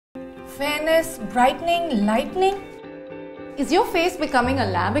Fairness, brightening, lightening? Is your face becoming a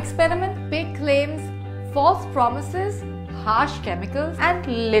lab experiment? Big claims, false promises, harsh chemicals and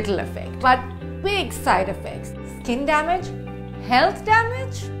little effect. But big side effects. Skin damage? Health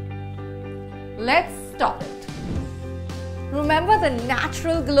damage? Let's stop it. Remember the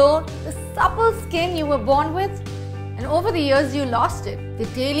natural glow, the supple skin you were born with? And over the years you lost it. The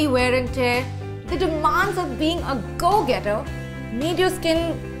daily wear and tear, the demands of being a go-getter made your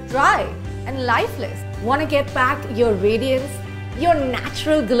skin dry and lifeless. Want to get back your radiance, your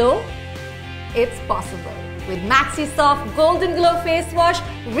natural glow? It's possible. With Maxisoft Golden Glow Face Wash,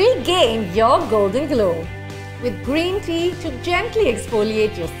 regain your golden glow. With green tea to gently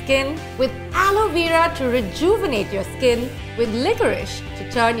exfoliate your skin, with aloe vera to rejuvenate your skin, with licorice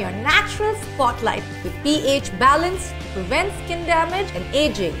to turn your natural spotlight, with pH balance to prevent skin damage and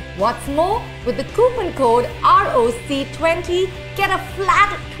aging. What's more, with the coupon code ROC20, get a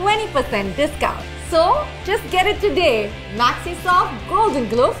flat 20% discount. So, just get it today. Maxisoft Golden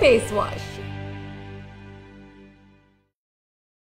Glow Face Wash.